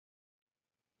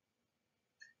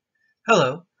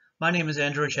Hello, my name is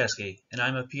Andrew Rajczewski, and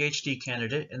I'm a PhD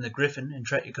candidate in the Griffin and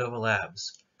Tretyakova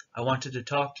labs. I wanted to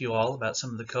talk to you all about some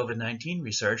of the COVID-19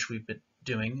 research we've been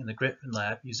doing in the Griffin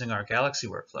lab using our Galaxy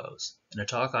workflows, in a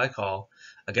talk I call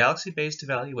A Galaxy-Based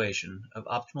Evaluation of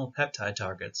Optimal Peptide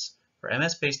Targets for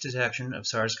MS-Based Detection of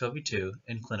SARS-CoV-2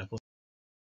 in Clinical.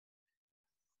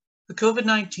 The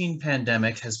COVID-19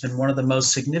 pandemic has been one of the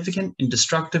most significant and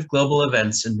destructive global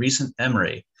events in recent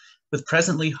memory, with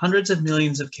presently hundreds of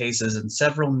millions of cases and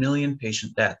several million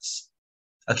patient deaths.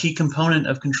 A key component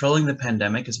of controlling the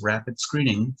pandemic is rapid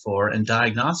screening for and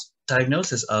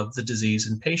diagnosis of the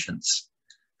disease in patients.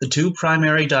 The two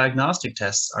primary diagnostic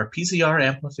tests are PCR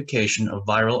amplification of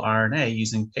viral RNA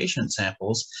using patient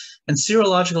samples and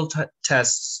serological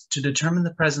tests to determine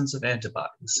the presence of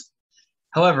antibodies.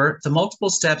 However, the multiple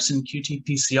steps in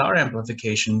qRT-PCR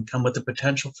amplification come with the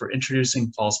potential for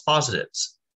introducing false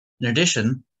positives. In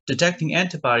addition, detecting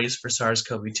antibodies for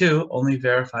SARS-CoV-2 only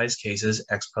verifies cases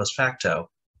ex post facto.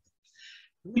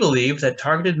 We believe that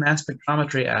targeted mass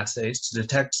spectrometry assays to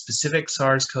detect specific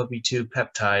SARS-CoV-2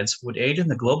 peptides would aid in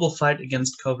the global fight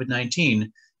against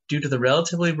COVID-19 due to the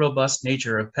relatively robust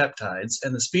nature of peptides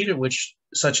and the speed at which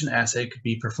such an assay could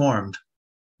be performed.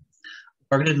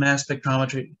 Targeted mass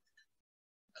spectrometry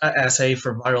assay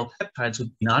for viral peptides would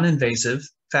be non-invasive,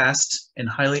 fast, and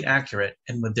highly accurate,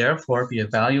 and would therefore be a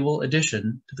valuable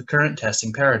addition to the current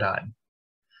testing paradigm.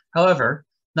 However,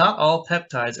 not all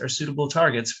peptides are suitable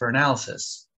targets for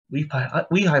analysis. We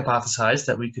hypothesized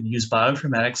that we could use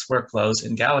bioinformatics workflows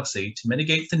in Galaxy to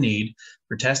mitigate the need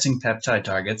for testing peptide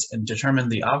targets and determine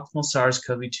the optimal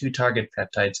SARS-CoV-2 target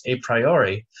peptides a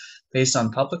priori based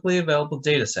on publicly available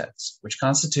datasets, which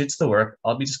constitutes the work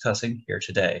I'll be discussing here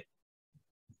today.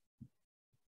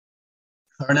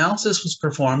 Our analysis was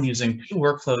performed using two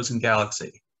workflows in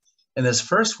Galaxy. In this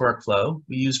first workflow,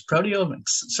 we used proteomics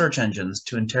search engines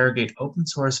to interrogate open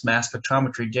source mass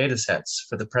spectrometry datasets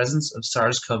for the presence of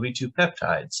SARS-CoV-2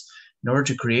 peptides in order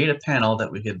to create a panel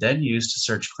that we could then use to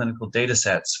search clinical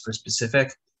datasets for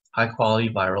specific high-quality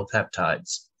viral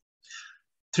peptides.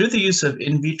 Through the use of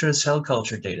in vitro cell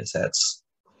culture datasets,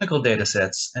 clinical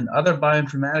datasets, and other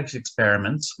bioinformatics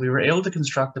experiments, we were able to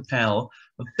construct a panel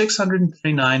of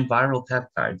 639 viral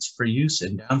peptides for use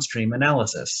in downstream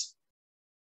analysis.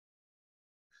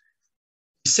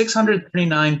 The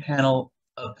 639 panel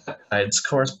of peptides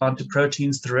correspond to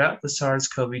proteins throughout the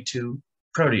SARS-CoV-2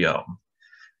 proteome.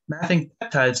 Mapping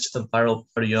peptides to the viral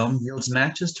proteome yields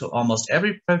matches to almost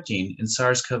every protein in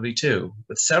SARS-CoV-2,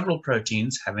 with several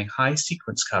proteins having high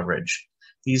sequence coverage.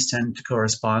 These tend to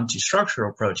correspond to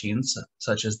structural proteins,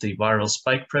 such as the viral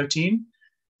spike protein,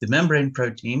 the membrane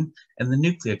protein, and the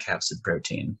nucleocapsid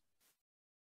protein.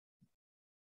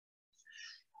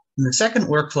 In the second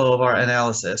workflow of our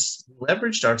analysis, we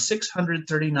leveraged our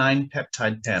 639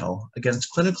 peptide panel against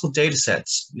clinical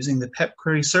datasets using the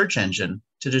PepQuery search engine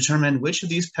to determine which of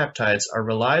these peptides are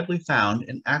reliably found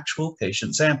in actual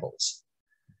patient samples.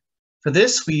 For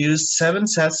this, we used 7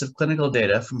 sets of clinical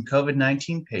data from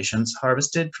COVID-19 patients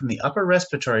harvested from the upper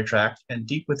respiratory tract and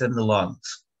deep within the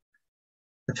lungs.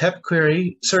 The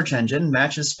PepQuery search engine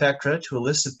matches spectra to a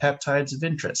list of peptides of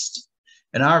interest,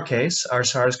 in our case, our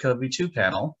SARS-CoV-2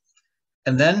 panel,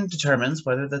 and then determines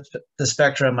whether the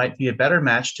spectra might be a better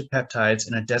match to peptides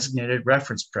in a designated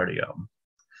reference proteome.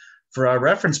 For our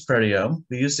reference proteome,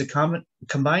 we used a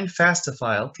combined FASTA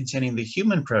file containing the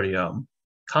human proteome,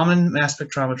 common mass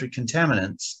spectrometry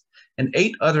contaminants, and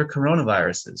 8 other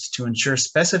coronaviruses to ensure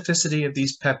specificity of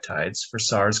these peptides for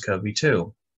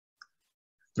SARS-CoV-2.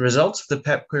 The results of the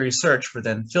PepQuery search were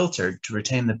then filtered to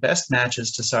retain the best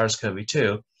matches to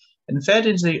SARS-CoV-2 and fed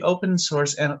into the open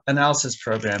source analysis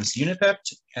programs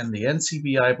Unipept and the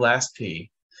NCBI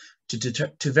BLAST-P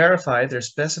to verify their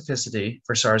specificity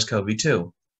for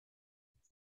SARS-CoV-2.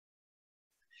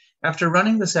 After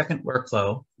running the second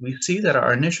workflow, we see that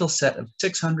our initial set of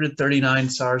 639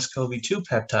 SARS-CoV-2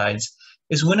 peptides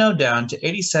is winnowed down to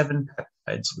 87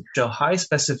 peptides which show high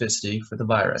specificity for the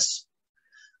virus.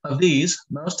 Of these,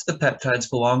 most of the peptides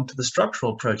belong to the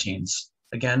structural proteins,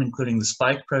 again including the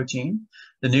spike protein,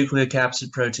 the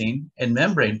nucleocapsid protein, and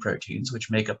membrane proteins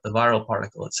which make up the viral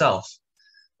particle itself,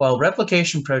 while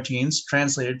replication proteins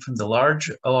translated from the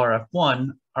large ORF1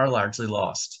 are largely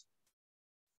lost.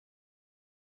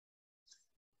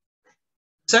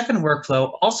 The second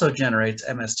workflow also generates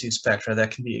MS2 spectra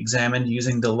that can be examined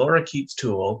using the lorikeets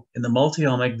tool in the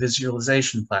multi-omic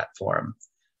visualization platform,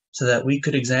 so that we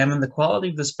could examine the quality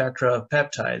of the spectra of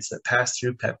peptides that pass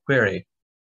through PepQuery.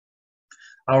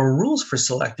 Our rules for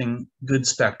selecting good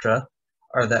spectra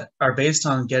are based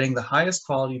on getting the highest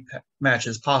quality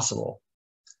matches possible.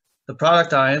 The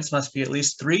product ions must be at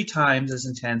least 3 times as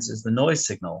intense as the noise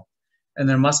signal, and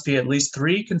there must be at least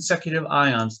 3 consecutive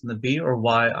ions in the B or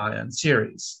Y ion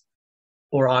series,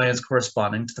 or ions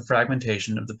corresponding to the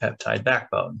fragmentation of the peptide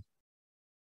backbone.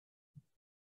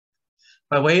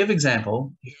 By way of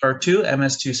example, here are 2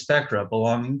 MS2 spectra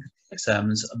belonging to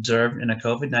PSMs observed in a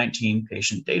COVID-19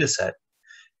 patient dataset,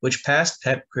 which passed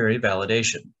PEP query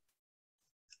validation.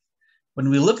 When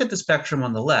we look at the spectrum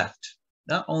on the left,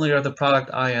 not only are the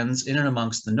product ions in and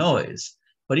amongst the noise,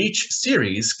 but each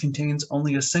series contains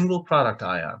only a single product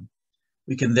ion.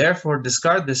 We can therefore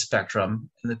discard this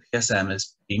spectrum and the PSM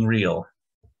as being real.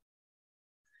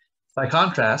 By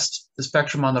contrast, the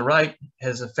spectrum on the right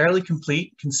has a fairly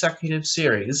complete consecutive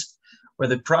series where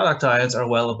the product ions are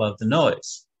well above the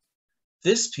noise.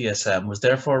 This PSM was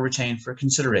therefore retained for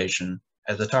consideration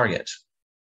as a target.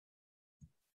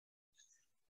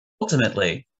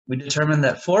 Ultimately, we determined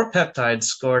that 4 peptides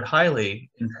scored highly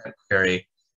in PEP query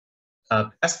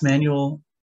passed manual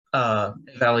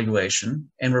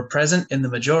evaluation and were present in the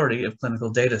majority of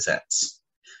clinical datasets.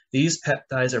 These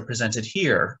peptides are presented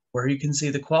here, where you can see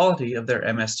the quality of their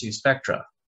MS2 spectra.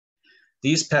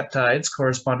 These peptides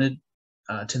corresponded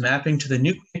to mapping to the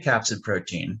nucleocapsid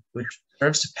protein, which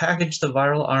serves to package the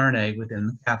viral RNA within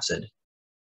the capsid.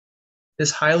 This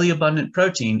highly abundant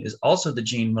protein is also the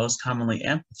gene most commonly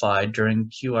amplified during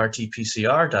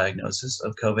qRT-PCR diagnosis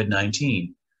of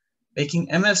COVID-19, making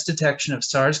MS detection of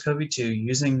SARS-CoV-2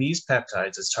 using these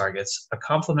peptides as targets a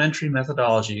complementary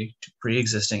methodology to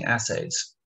pre-existing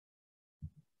assays.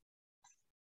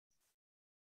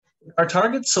 With our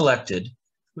targets selected,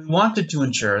 we wanted to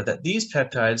ensure that these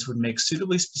peptides would make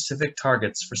suitably specific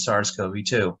targets for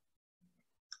SARS-CoV-2.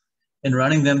 In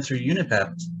running them through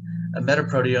UniPept, a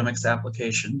metaproteomics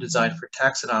application designed for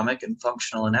taxonomic and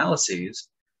functional analyses,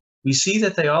 we see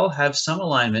that they all have some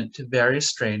alignment to various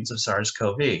strains of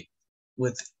SARS-CoV,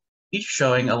 with each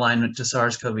showing alignment to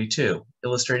SARS-CoV-2,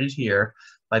 illustrated here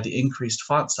by the increased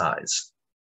font size.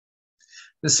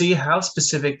 To see how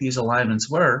specific these alignments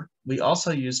were, we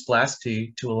also used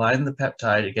BLAST-P to align the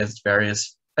peptide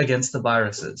against the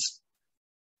viruses.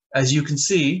 As you can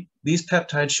see, these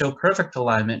peptides show perfect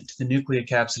alignment to the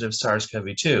nucleocapsid of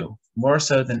SARS-CoV-2, more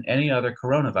so than any other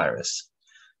coronavirus,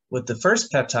 with the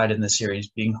first peptide in the series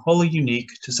being wholly unique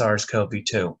to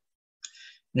SARS-CoV-2.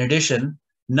 In addition,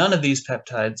 none of these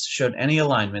peptides showed any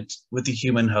alignment with the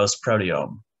human host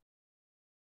proteome.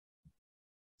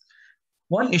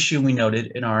 One issue we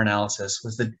noted in our analysis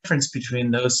was the difference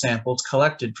between those samples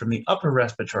collected from the upper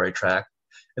respiratory tract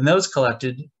and those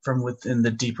collected from within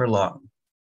the deeper lung.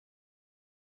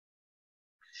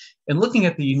 In looking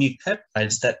at the unique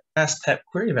peptides that pass PEP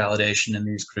query validation in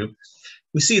these groups,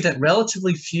 we see that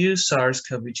relatively few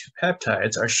SARS-CoV-2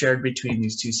 peptides are shared between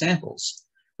these 2 samples,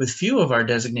 with few of our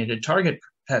designated target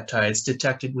peptides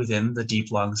detected within the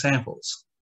deep lung samples.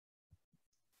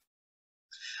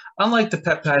 Unlike the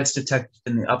peptides detected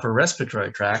in the upper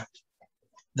respiratory tract,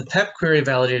 the PEP query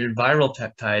validated viral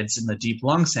peptides in the deep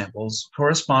lung samples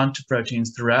correspond to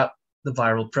proteins throughout the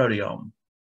viral proteome.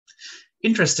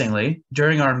 Interestingly,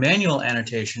 during our manual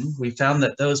annotation, we found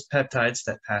that those peptides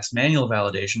that pass manual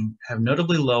validation have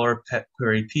notably lower PEP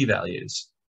query p-values.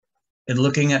 In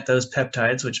looking at those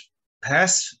peptides which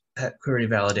pass PEP query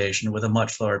validation with a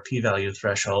much lower p-value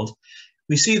threshold,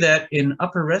 we see that in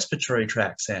upper respiratory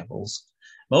tract samples,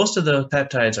 most of those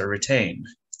peptides are retained,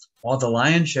 while the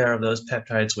lion's share of those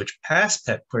peptides which pass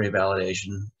PEP query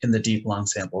validation in the deep lung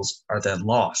samples are then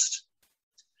lost.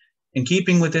 In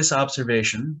keeping with this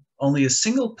observation, only a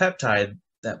single peptide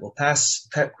that will pass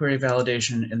PEP query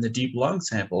validation in the deep lung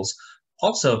samples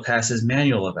also passes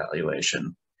manual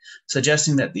evaluation,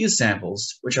 suggesting that these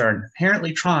samples, which are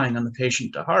inherently trying on the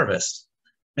patient to harvest,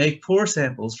 make poor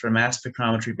samples for mass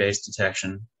spectrometry-based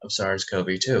detection of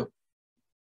SARS-CoV-2. To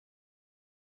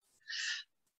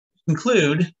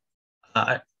conclude,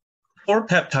 4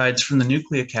 peptides from the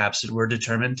nucleocapsid were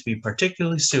determined to be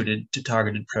particularly suited to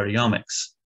targeted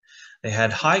proteomics. They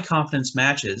had high confidence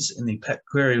matches in the PEP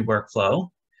query workflow,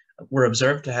 were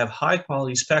observed to have high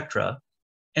quality spectra,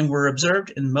 and were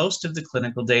observed in most of the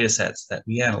clinical data sets that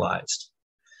we analyzed.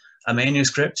 A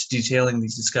manuscript detailing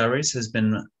these discoveries has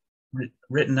been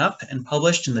written up and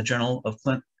published in the Journal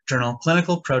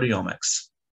Clinical Proteomics.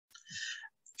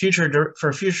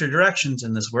 For future directions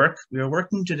in this work, we are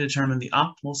working to determine the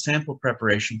optimal sample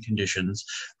preparation conditions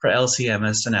for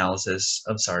LC-MS analysis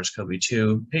of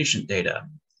SARS-CoV-2 patient data.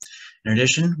 In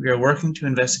addition, we are working to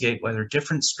investigate whether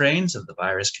different strains of the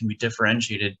virus can be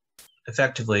differentiated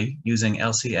effectively using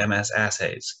LC-MS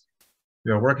assays.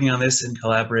 We are working on this in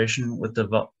collaboration with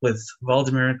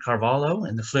Valdemir Carvalho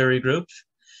and the Fleury Group,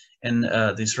 in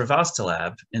the Srivastava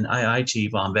lab in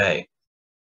IIT Bombay.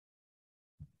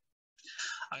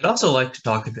 I'd also like to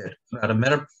talk a bit about a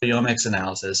metaproteomics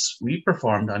analysis we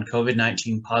performed on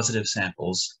COVID-19 positive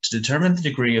samples to determine the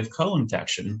degree of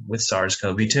co-infection with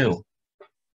SARS-CoV-2.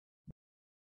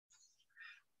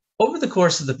 Over the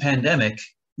course of the pandemic,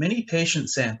 many patient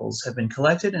samples have been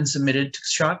collected and submitted to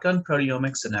shotgun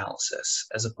proteomics analysis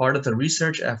as a part of the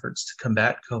research efforts to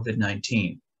combat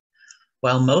COVID-19.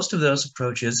 While most of those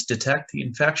approaches detect the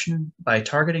infection by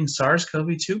targeting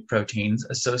SARS-CoV-2 proteins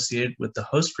associated with the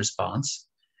host response,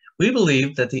 we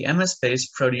believe that the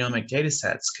MS-based proteomic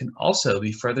datasets can also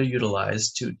be further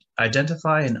utilized to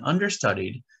identify an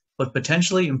understudied but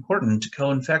potentially important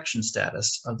co-infection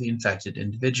status of the infected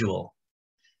individual.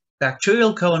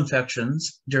 Bacterial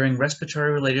co-infections during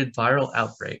respiratory-related viral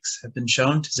outbreaks have been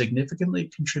shown to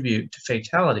significantly contribute to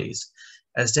fatalities,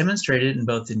 as demonstrated in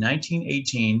both the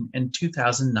 1918 and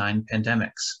 2009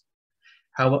 pandemics.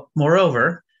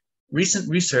 Moreover, recent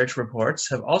research reports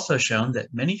have also shown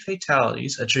that many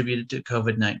fatalities attributed to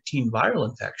COVID-19 viral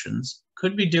infections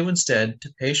could be due instead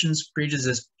to patients'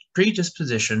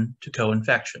 predisposition to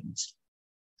co-infections.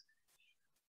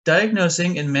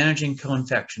 Diagnosing and managing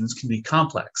co-infections can be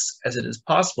complex, as it is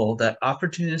possible that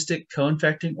opportunistic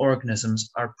co-infecting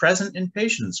organisms are present in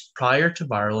patients prior to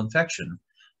viral infection,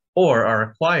 or are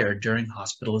acquired during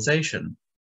hospitalization.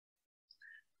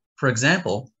 For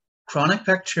example, chronic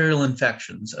bacterial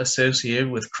infections associated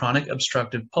with chronic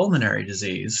obstructive pulmonary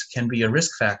disease can be a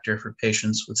risk factor for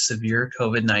patients with severe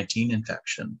COVID-19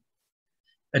 infection.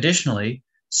 Additionally,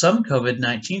 some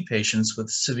COVID-19 patients with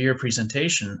severe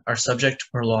presentation are subject to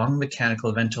prolonged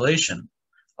mechanical ventilation,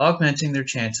 augmenting their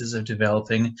chances of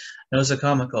developing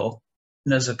nosocomial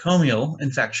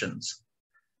infections.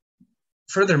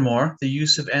 Furthermore, the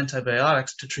use of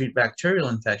antibiotics to treat bacterial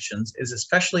infections is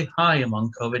especially high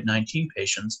among COVID-19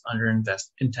 patients under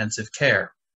intensive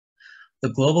care.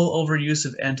 The global overuse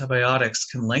of antibiotics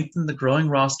can lengthen the growing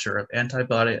roster of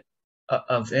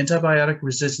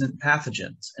antibiotic-resistant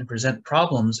pathogens and present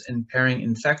problems in pairing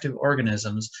infective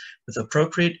organisms with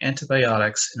appropriate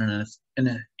antibiotics in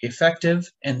an effective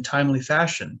and timely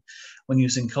fashion when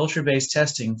using culture-based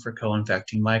testing for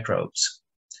co-infecting microbes.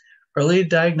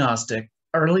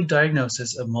 Early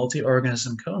diagnosis of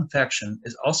multi-organism co-infection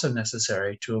is also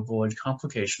necessary to avoid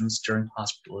complications during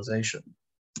hospitalization.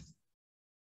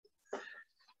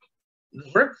 The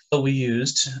workflow we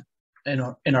used in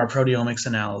our proteomics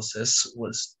analysis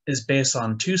is based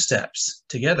on two steps.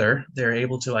 Together, they're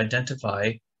able to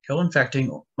identify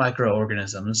co-infecting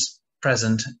microorganisms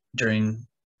present during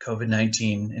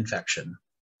COVID-19 infection.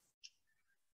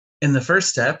 In the first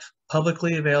step,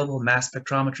 publicly available mass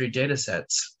spectrometry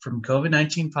datasets from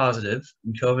COVID-19 positive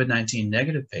and COVID-19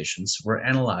 negative patients were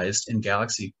analyzed in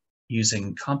Galaxy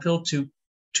using Compil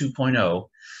 2.0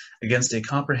 against a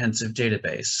comprehensive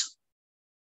database.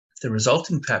 The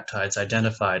resulting peptides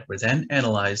identified were then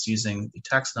analyzed using the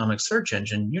taxonomic search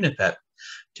engine UniPep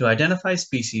to identify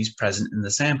species present in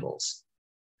the samples.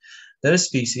 Those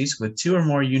species with two or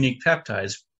more unique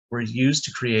peptides were used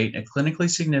to create a clinically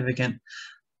significant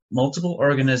multiple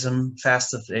organism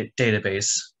FASTA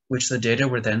database, which the data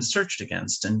were then searched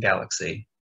against in Galaxy.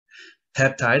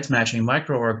 Peptides matching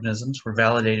microorganisms were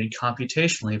validated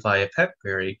computationally via pep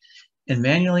query and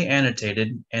manually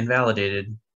annotated and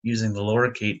validated using the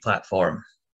LoRaKeet platform.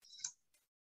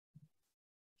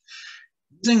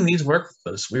 Using these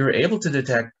workflows, we were able to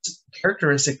detect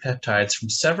characteristic peptides from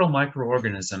several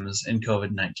microorganisms in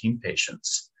COVID-19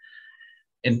 patients.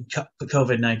 In the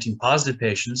COVID-19 positive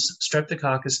patients,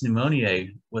 Streptococcus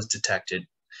pneumoniae was detected,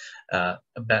 a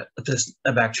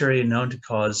bacteria known to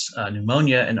cause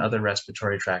pneumonia and other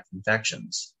respiratory tract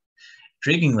infections.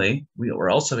 Intriguingly, we were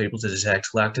also able to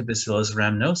detect Lactobacillus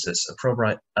rhamnosus, a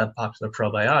popular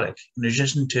probiotic, in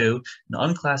addition to an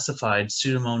unclassified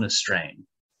Pseudomonas strain.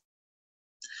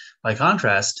 By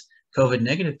contrast,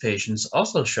 COVID-negative patients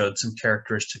also showed some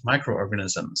characteristic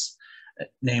microorganisms,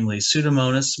 namely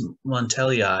Pseudomonas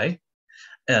montelii,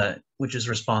 which is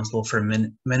responsible for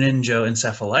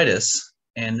meningoencephalitis,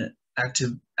 and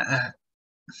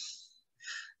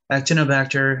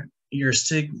Actinobacter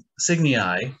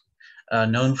yersignii,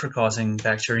 known for causing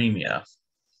bacteremia.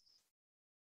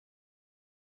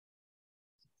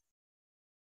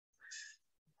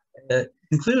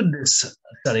 Include this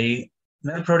study,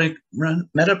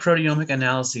 metaproteomic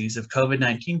analyses of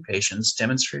COVID-19 patients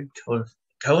demonstrate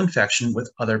co-infection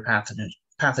with other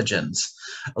pathogens.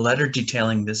 A letter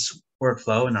detailing this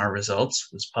workflow and our results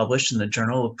was published in the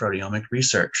Journal of Proteomic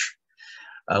Research.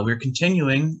 We're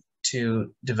continuing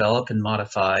to develop and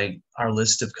modify our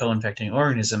list of co-infecting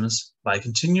organisms by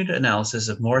continued analysis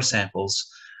of more samples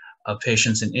of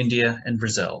patients in India and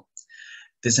Brazil.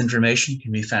 This information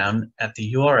can be found at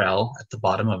the URL at the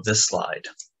bottom of this slide.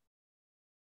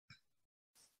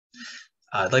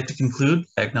 I'd like to conclude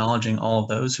by acknowledging all of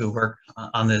those who work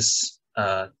on these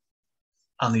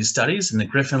studies in the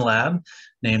Griffin Lab,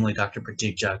 namely Dr.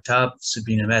 Pratik Jagtap,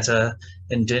 Subina Mehta,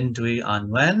 and Din Dui An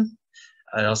Nguyen.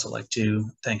 I'd also like to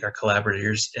thank our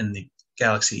collaborators in the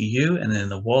Galaxy EU and in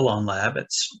the Wolon Lab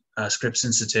at Scripps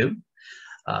Institute.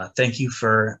 Thank you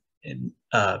for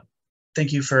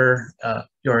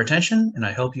your attention, and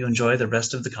I hope you enjoy the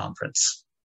rest of the conference.